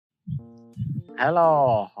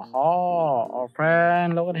Hello, our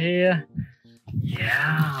friend, look at here.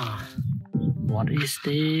 Yeah, what is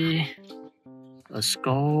the a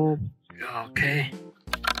scope? Okay,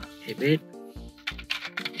 keep it.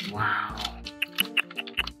 Wow,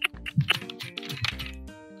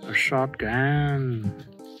 a shotgun.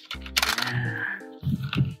 Yeah.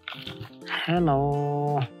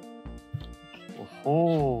 Hello.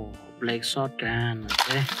 Oh, black shotgun.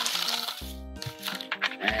 Okay.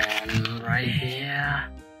 And right here,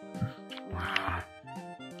 wow,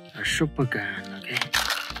 a super gun. Okay,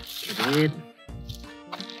 keep it.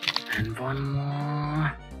 And one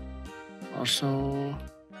more, also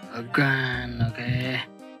a gun. Okay,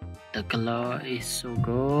 the color is so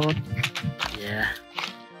good. Yeah.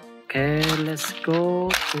 Okay, let's go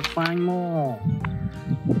to find more.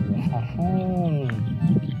 Oh,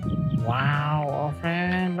 wow, our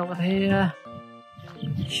friend, look at here.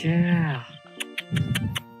 Yeah.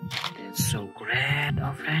 That's so great,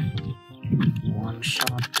 our friend. One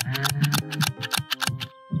shot and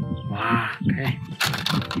wow, okay.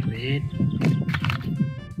 Wait.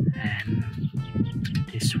 And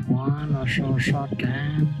this one also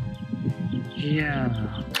shotgun.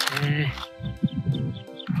 Yeah, okay.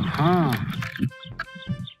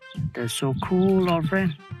 That's so cool, our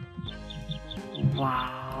friend.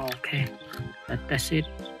 Wow, okay. That's it.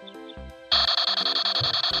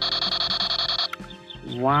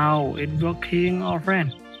 Wow, it's working, our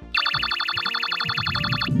friend.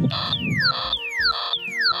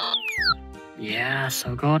 Yeah,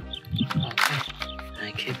 so good. Okay,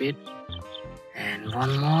 I keep it. And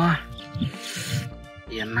one more.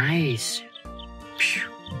 Yeah, nice.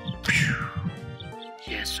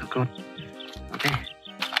 Yeah, so good. Okay.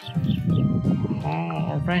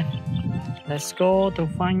 Oh, our friend. Let's go to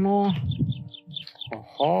find more.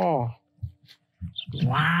 Oh,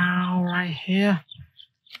 wow, right here.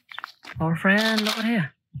 Our friend, look at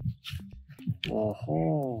here.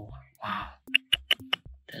 Oh, wow.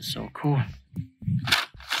 That's so cool.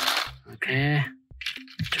 Okay.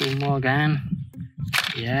 Two more again.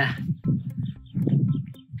 Yeah.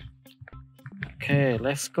 Okay,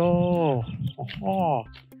 let's go. Oh,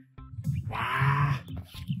 wow.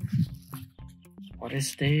 What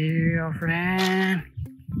is there, friend?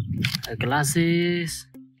 Glasses.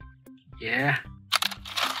 Yeah.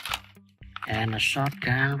 And a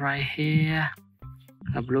shotgun right here.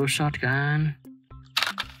 A blue shotgun.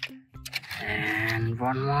 And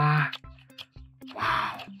one more.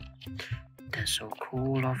 Wow. That's so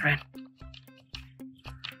cool, our friend.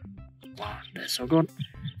 Wow, that's so good.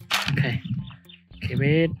 Okay. Keep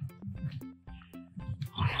it.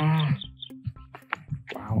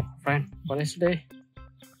 Wow, friend. What is this?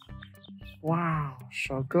 Wow,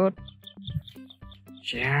 so good.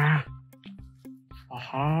 Yeah.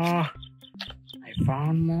 I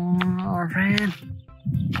found more, friend.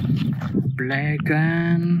 Black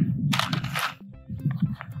gun.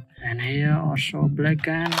 And here also black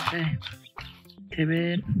gun. Okay. Keep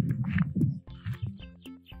it.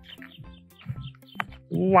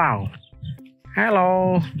 Wow.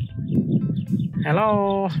 Hello.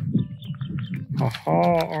 Hello.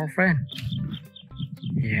 Our friend.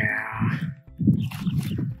 Yeah.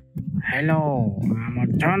 Hello, I'm a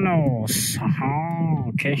tunnels.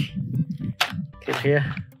 Okay. Keep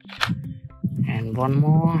here. And one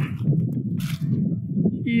more.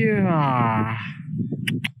 Yeah.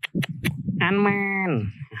 And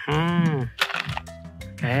man.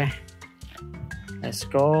 Okay. Let's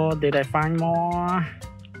go. Did I find more?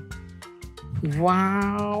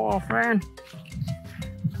 Wow, our friend.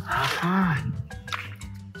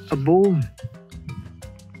 A boom.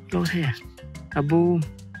 Look here. A boom.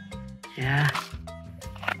 Yeah.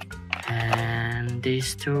 And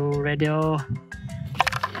these two radio.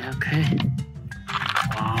 Yeah, okay.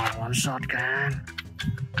 Wow, one shotgun.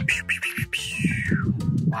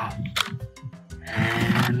 Wow.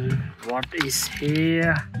 And what is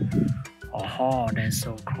here? Oh, that's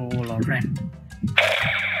so cool, our friend.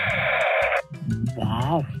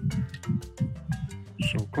 Wow.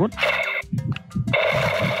 So good.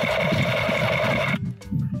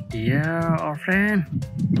 Yeah, our friend.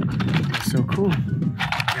 That's so cool.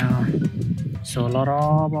 Yeah. So a lot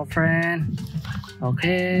of our friend.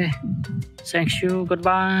 Okay. Thank you.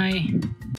 Goodbye.